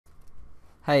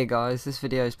Hey guys, this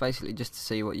video is basically just to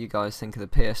see what you guys think of the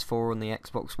PS4 and the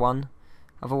Xbox One.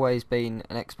 I've always been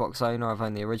an Xbox owner. I've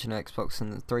owned the original Xbox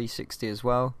and the 360 as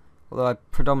well. Although I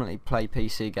predominantly play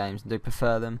PC games and do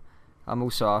prefer them, I'm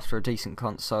also after a decent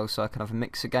console so I can have a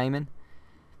mix of gaming.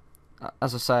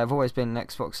 As I say, I've always been an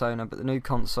Xbox owner, but the new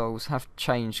consoles have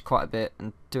changed quite a bit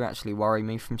and do actually worry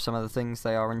me from some of the things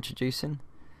they are introducing.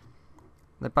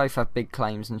 They both have big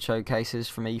claims and showcases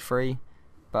from E3,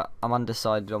 but I'm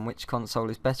undecided on which console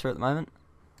is better at the moment.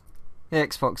 The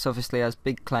Xbox obviously has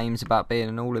big claims about being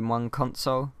an all-in-one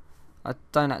console. I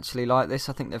don't actually like this.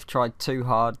 I think they've tried too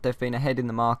hard. They've been ahead in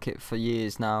the market for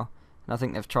years now, and I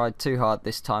think they've tried too hard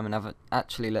this time and haven't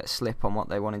actually let slip on what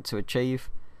they wanted to achieve.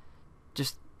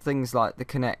 Just things like the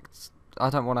Kinect. I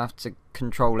don't want to have to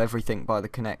control everything by the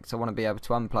Kinect. I want to be able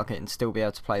to unplug it and still be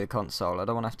able to play the console. I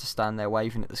don't want to have to stand there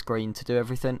waving at the screen to do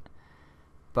everything.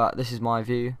 But this is my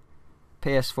view.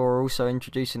 PS4 are also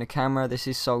introducing a camera. This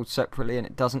is sold separately and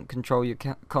it doesn't control your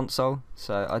console,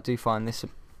 so I do find this a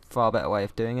far better way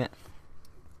of doing it.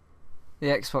 The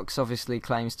Xbox obviously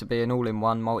claims to be an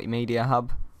all-in-one multimedia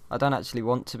hub. I don't actually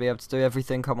want to be able to do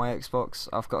everything on my Xbox.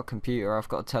 I've got a computer, I've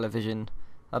got a television.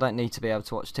 I don't need to be able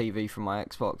to watch TV from my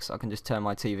Xbox. I can just turn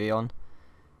my TV on.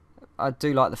 I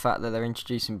do like the fact that they're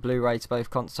introducing Blu-ray to both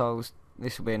consoles.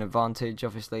 This will be an advantage.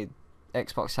 Obviously,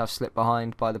 Xbox have slipped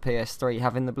behind by the PS3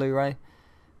 having the Blu-ray,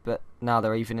 but now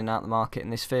they're evening out the market in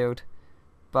this field.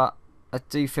 But I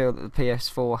do feel that the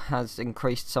PS4 has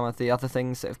increased some of the other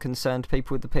things that have concerned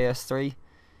people with the PS3.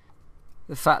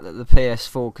 The fact that the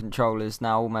PS4 controller is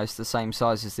now almost the same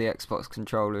size as the Xbox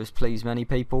controller has pleased many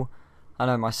people. I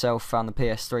know myself found the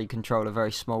PS3 controller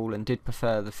very small and did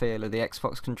prefer the feel of the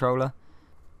Xbox controller.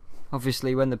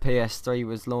 Obviously, when the PS3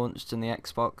 was launched and the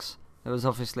Xbox, there was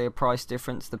obviously a price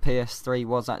difference. The PS3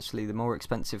 was actually the more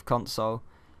expensive console,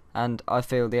 and I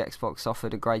feel the Xbox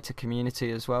offered a greater community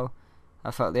as well.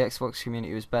 I felt the Xbox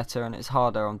community was better, and it's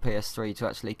harder on PS3 to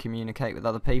actually communicate with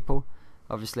other people.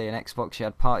 Obviously in Xbox you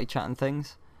had party chat and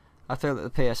things. I feel that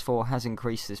the PS4 has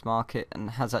increased this market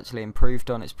and has actually improved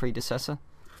on its predecessor.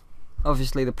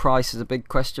 Obviously the price is a big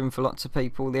question for lots of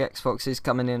people. The Xbox is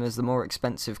coming in as the more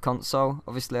expensive console.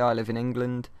 Obviously I live in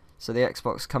England, so the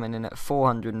Xbox coming in at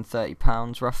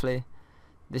 £430 roughly.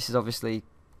 This is obviously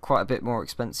quite a bit more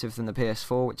expensive than the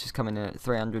PS4, which is coming in at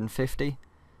 £350.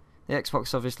 The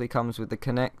Xbox obviously comes with the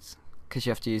Kinect, because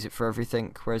you have to use it for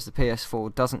everything, whereas the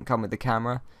PS4 doesn't come with the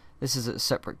camera. This is at a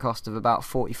separate cost of about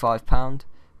 £45,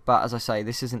 but as I say,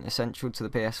 this isn't essential to the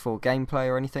PS4 gameplay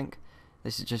or anything.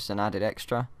 This is just an added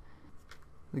extra.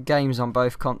 The games on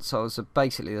both consoles are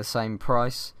basically the same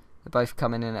price. They're both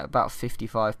coming in at about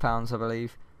 £55, I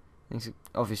believe. These are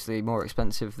obviously more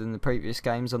expensive than the previous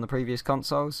games on the previous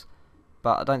consoles,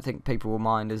 but I don't think people will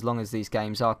mind as long as these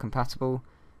games are compatible.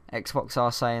 Xbox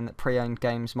are saying that pre-owned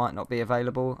games might not be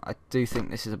available. I do think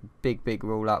this is a big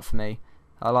rule out for me.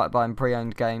 I like buying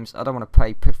pre-owned games. I don't want to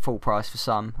pay full price for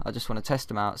some. I just want to test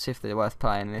them out, see if they're worth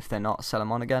playing, and if they're not, sell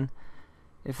them on again.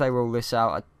 If they rule this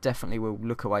out, I definitely will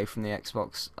look away from the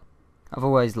Xbox. I've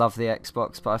always loved the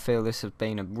Xbox, but I feel this has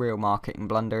been a real marketing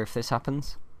blunder if this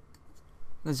happens.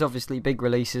 There's obviously big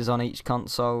releases on each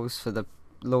consoles for the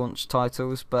launch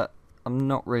titles, but I'm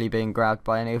not really being grabbed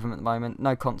by any of them at the moment.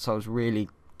 No console's really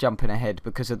jumping ahead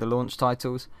because of the launch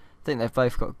titles. I think they've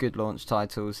both got good launch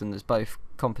titles and there's both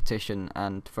competition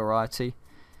and variety.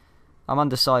 I'm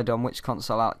undecided on which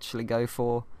console I'll actually go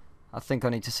for. I think I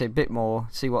need to see a bit more,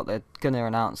 see what they're going to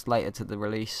announce later to the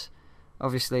release.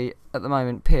 Obviously, at the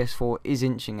moment, PS4 is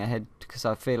inching ahead because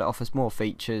I feel it offers more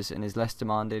features and is less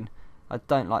demanding. I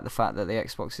don't like the fact that the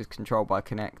Xbox is controlled by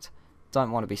Kinect.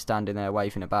 Don't want to be standing there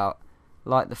waving about.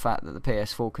 Like the fact that the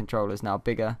PS4 controller is now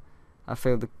bigger. I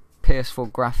feel the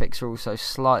PS4 graphics are also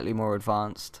slightly more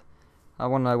advanced. I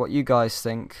want to know what you guys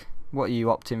think. What are you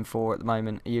opting for at the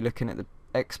moment? Are you looking at the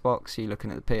Xbox? Are you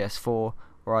looking at the PS4?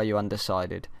 Or are you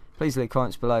undecided? Please leave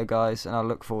comments below, guys, and I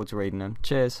look forward to reading them.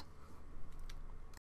 Cheers.